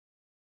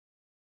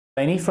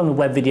From the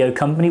web video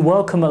company.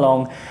 Welcome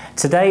along.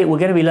 Today we're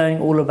going to be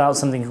learning all about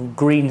something called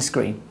green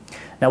screen.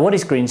 Now, what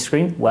is green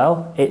screen?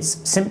 Well, it's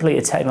simply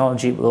a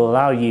technology that will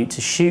allow you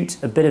to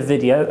shoot a bit of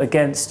video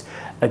against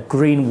a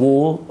green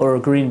wall or a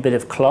green bit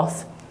of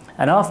cloth,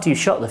 and after you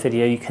shot the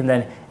video you can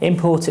then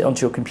import it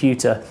onto your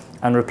computer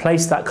and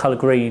replace that colour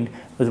green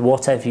with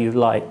whatever you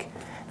like.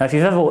 Now, if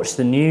you've ever watched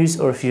the news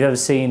or if you've ever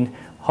seen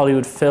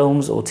Hollywood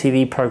films or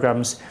TV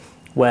programs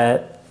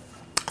where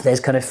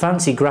there's kind of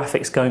fancy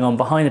graphics going on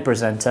behind the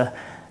presenter,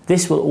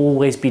 this will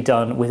always be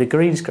done with a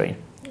green screen.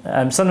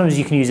 Sometimes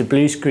you can use a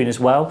blue screen as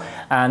well,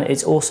 and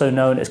it's also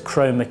known as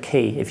Chroma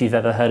Key, if you've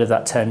ever heard of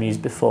that term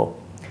used before.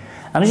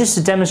 And just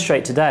to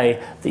demonstrate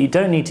today that you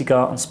don't need to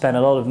go out and spend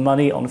a lot of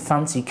money on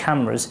fancy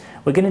cameras,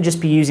 we're going to just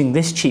be using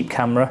this cheap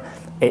camera.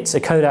 It's a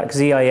Kodak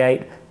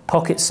ZI-8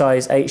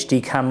 pocket-size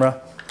HD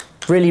camera,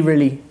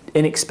 really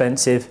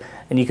inexpensive,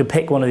 and you can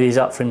pick one of these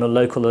up from your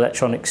local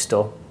electronics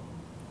store.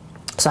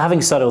 So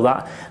having said all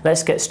that,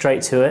 let's get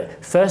straight to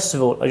it. First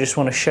of all, I just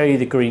want to show you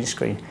the green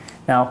screen.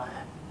 Now,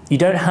 you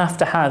don't have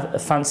to have a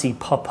fancy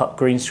pop-up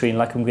green screen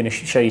like I'm going to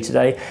show you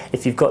today.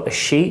 If you've got a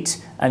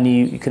sheet and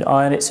you can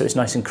iron it so it's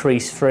nice and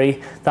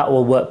crease-free, that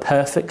will work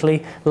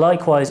perfectly.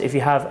 Likewise, if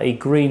you have a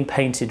green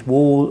painted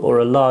wall or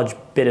a large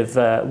bit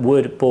of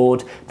wood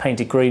board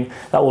painted green,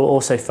 that will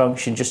also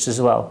function just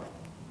as well.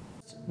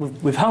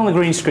 We've hung the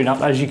green screen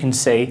up, as you can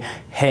see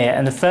here,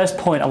 and the first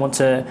point I want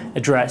to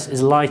address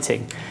is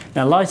lighting.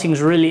 Now, lighting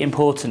is really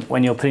important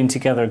when you're putting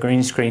together a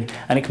green screen,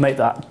 and it can make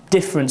that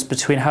difference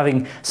between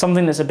having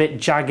something that's a bit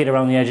jagged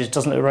around the edges,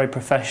 doesn't look very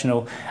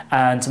professional,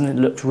 and something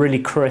that looks really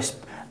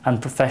crisp and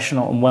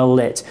professional and well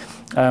lit.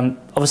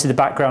 Obviously the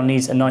background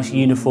needs a nice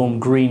uniform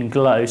green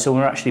glow, so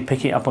when we're actually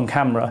picking it up on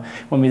camera,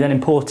 when we then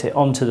import it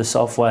onto the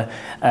software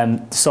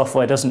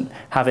doesn't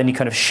have any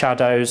kind of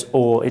shadows,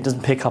 or it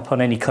doesn't pick up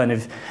on any kind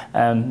of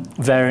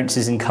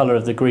variances in colour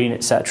of the green,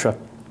 etc.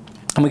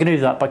 And we're going to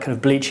do that by kind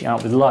of bleaching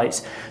out with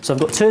lights. So I've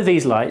got two of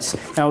these lights.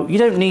 Now, you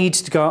don't need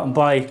to go out and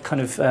buy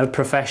kind of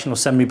professional,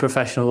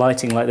 semi-professional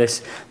lighting like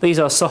this. These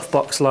are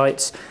softbox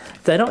lights.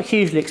 They're not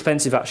hugely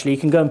expensive, actually. You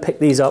can go and pick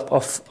these up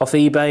off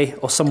eBay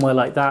or somewhere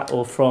like that,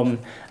 or from,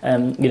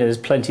 there's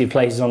plenty of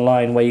places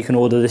online where you can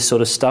order this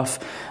sort of stuff.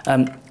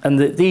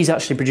 These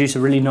actually produce a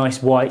really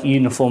nice white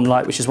uniform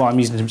light, which is why I'm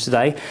using them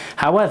today.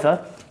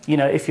 However,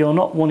 if you're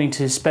not wanting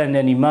to spend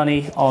any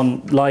money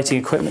on lighting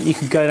equipment, you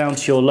can go down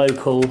to your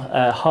local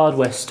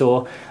hardware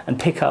store and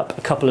pick up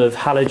a couple of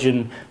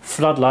halogen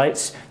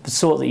floodlights, the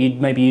sort that you'd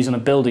maybe use on a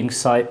building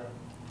site.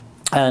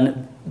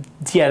 And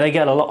yeah, they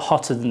get a lot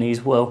hotter than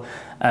these will,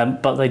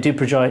 but they do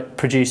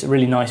produce a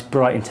really nice,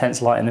 bright,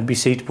 intense light, and they'd be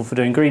suitable for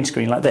doing green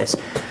screen like this.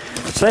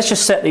 So let's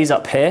just set these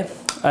up here.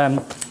 I'm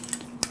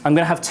going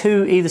to have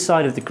two either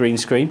side of the green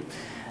screen,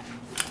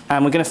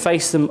 and we're going to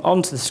face them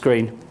onto the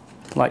screen,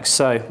 like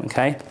so,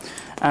 okay?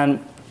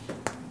 And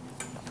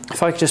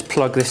if I could just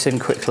plug this in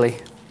quickly,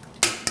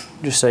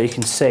 just so you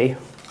can see.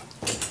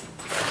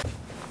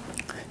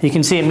 You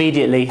can see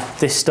immediately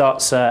this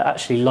starts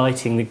actually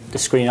lighting the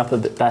screen up a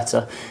bit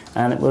better,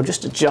 and we'll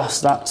just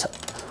adjust that,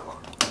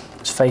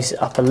 just face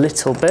it up a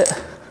little bit.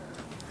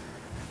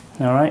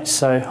 All right,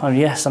 so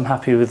yes, I'm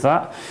happy with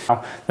that.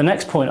 The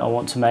next point I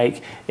want to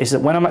make is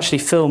that when I'm actually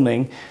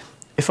filming,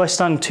 if I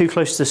stand too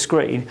close to the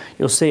screen,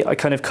 you'll see I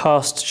kind of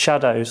cast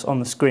shadows on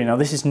the screen. Now,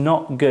 this is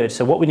not good.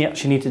 So what we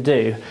actually need to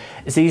do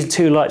is these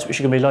two lights, which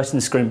are going to be lighting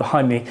the screen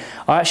behind me,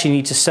 I actually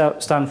need to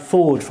stand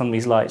forward from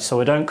these lights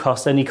so I don't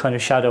cast any kind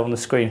of shadow on the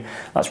screen.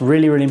 That's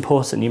really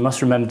important. You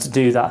must remember to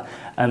do that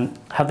and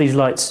have these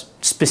lights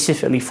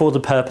specifically for the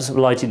purpose of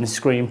lighting the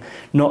screen,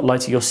 not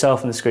lighting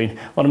yourself on the screen.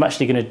 What I'm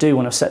actually going to do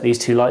when I've set these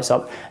two lights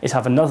up is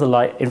have another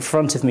light in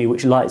front of me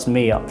which lights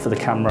me up for the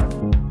camera.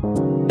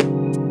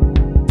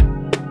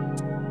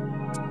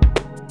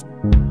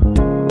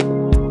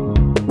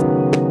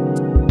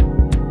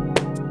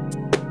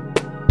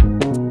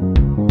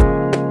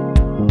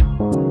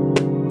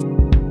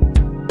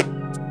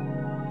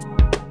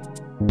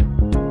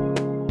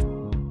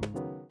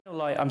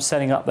 I'm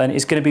setting up then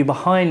is going to be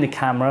behind the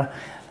camera,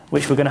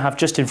 which we're going to have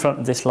just in front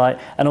of this light,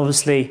 and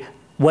obviously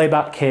way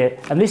back here.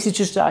 And this is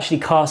just to actually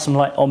cast some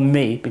light on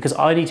me, because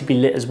I need to be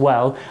lit as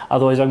well,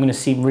 otherwise I'm going to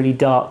seem really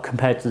dark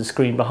compared to the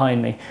screen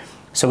behind me.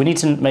 So we need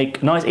to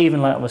make nice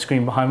even light on the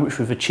screen behind, which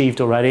we've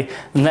achieved already.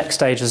 The next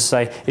stage, as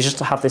I say, is just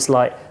to have this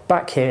light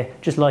back here,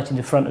 just lighting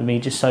the front of me,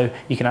 just so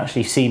you can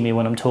actually see me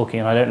when I'm talking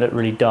and I don't look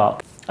really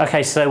dark.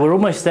 Okay, so we're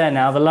almost there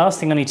now. The last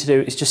thing I need to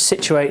do is just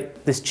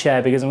situate this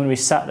chair, because I'm going to be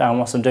sat down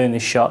whilst I'm doing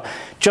this shot,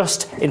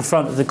 just in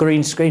front of the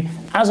green screen.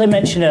 As I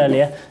mentioned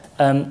earlier,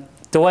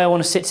 the way I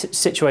want to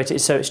situate it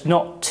is so it's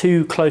not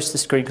too close to the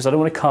screen, because I don't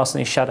want to cast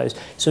any shadows.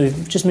 So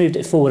we've just moved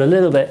it forward a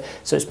little bit,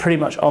 so it's pretty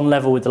much on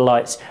level with the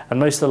lights, and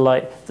most of the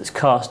light that's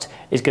cast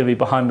is going to be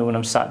behind me when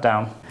I'm sat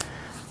down.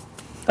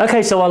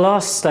 Okay, so our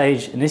last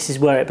stage, and this is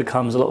where it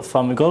becomes a lot of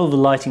fun. We've got all the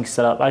lighting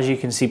set up. As you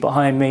can see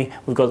behind me,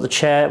 we've got the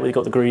chair, we've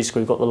got the green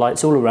screen, we've got the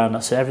lights all around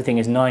us, so everything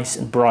is nice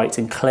and bright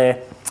and clear.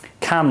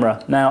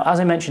 Camera. Now, as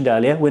I mentioned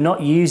earlier, we're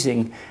not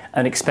using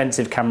an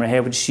expensive camera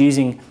here, we're just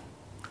using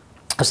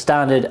a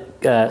standard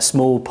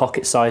small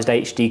pocket-sized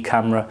HD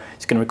camera.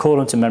 It's going to record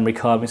onto memory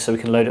card so we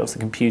can load it off the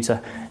computer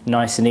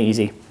nice and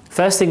easy.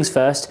 First things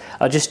first,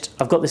 I've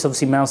got this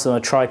obviously mounted on a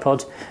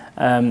tripod,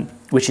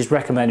 which is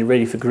recommended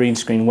really for green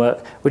screen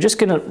work. We're just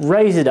going to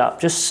raise it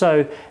up just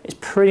so it's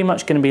pretty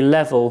much going to be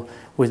level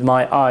with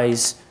my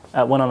eyes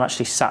when I'm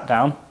actually sat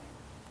down.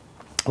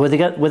 We're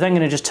then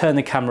going to just turn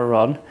the camera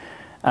on,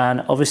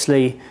 and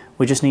obviously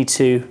we just need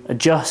to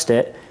adjust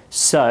it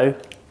so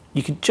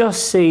you can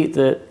just see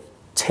the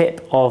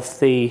tip of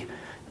the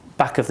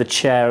back of the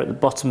chair at the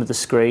bottom of the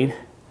screen.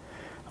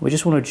 We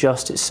just want to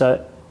adjust it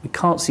so we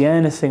can't see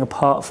anything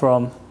apart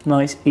from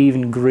nice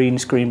even green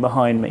screen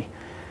behind me.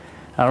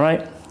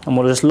 Alright, and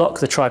we'll just lock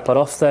the tripod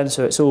off then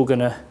so it's all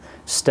going to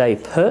stay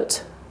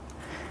put,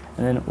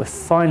 and then we're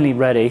finally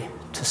ready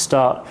to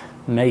start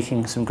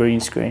making some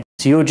green screen.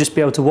 So you'll just be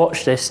able to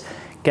watch this,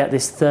 get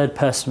this third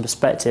person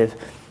perspective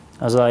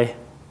as I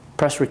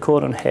press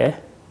record on here,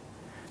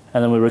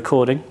 and then we're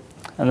recording.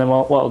 And then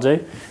what I'll do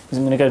is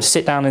I'm going to go and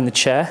sit down in the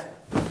chair,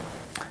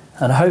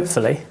 and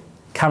hopefully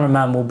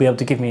cameraman will be able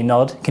to give me a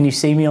nod. Can you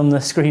see me on the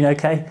screen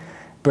okay?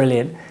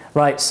 Brilliant.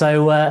 Right,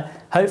 so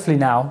hopefully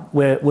now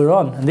we're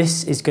on, and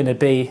this is going to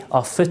be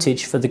our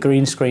footage for the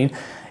green screen.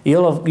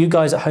 You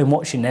guys at home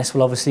watching this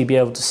will obviously be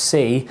able to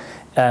see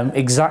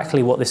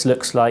exactly what this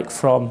looks like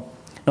from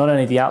not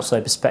only the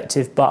outside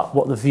perspective, but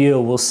what the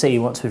viewer will see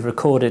once we've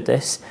recorded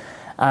this.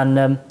 And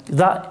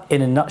that,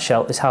 in a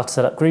nutshell, is how to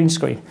set up green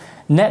screen.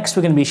 Next,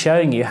 we're going to be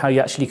showing you how you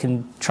actually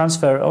can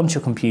transfer it onto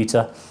your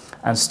computer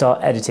and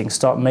start editing,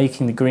 start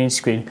making the green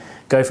screen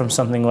go from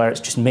something where it's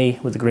just me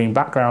with a green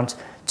background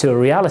to a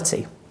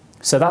reality.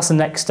 So that's the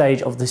next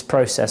stage of this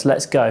process.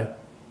 Let's go.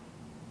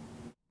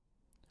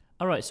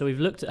 Alright, so we've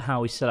looked at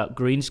how we set up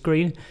green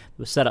screen,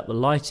 we've set up the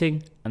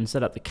lighting and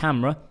set up the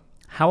camera.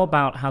 How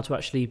about how to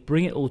actually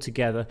bring it all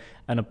together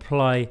and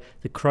apply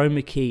the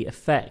chroma key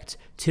effect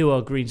to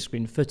our green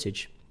screen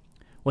footage?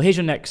 Well, here's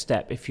your next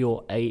step. If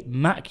you're a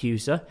Mac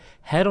user,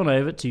 head on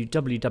over to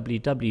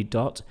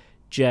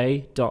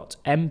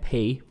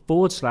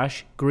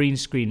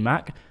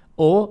www.j.mp/greenscreenmac,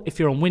 or if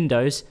you're on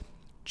Windows,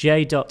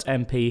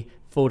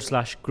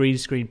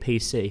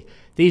 j.mp/greenscreenpc.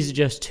 These are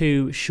just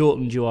two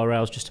shortened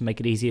URLs just to make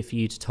it easier for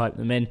you to type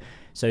them in.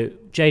 So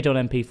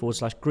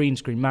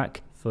j.mp/greenscreenmac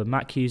for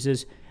Mac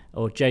users,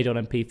 or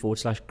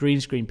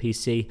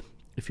j.mp/greenscreenpc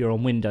if you're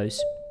on Windows.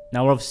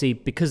 Now obviously,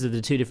 because of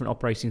the two different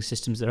operating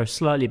systems, there are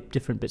slightly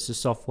different bits of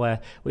software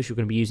which we're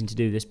going to be using to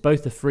do this.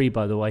 Both are free,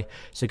 by the way,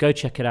 so go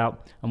check it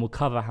out, and we'll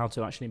cover how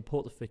to actually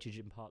import the footage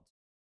in part 2.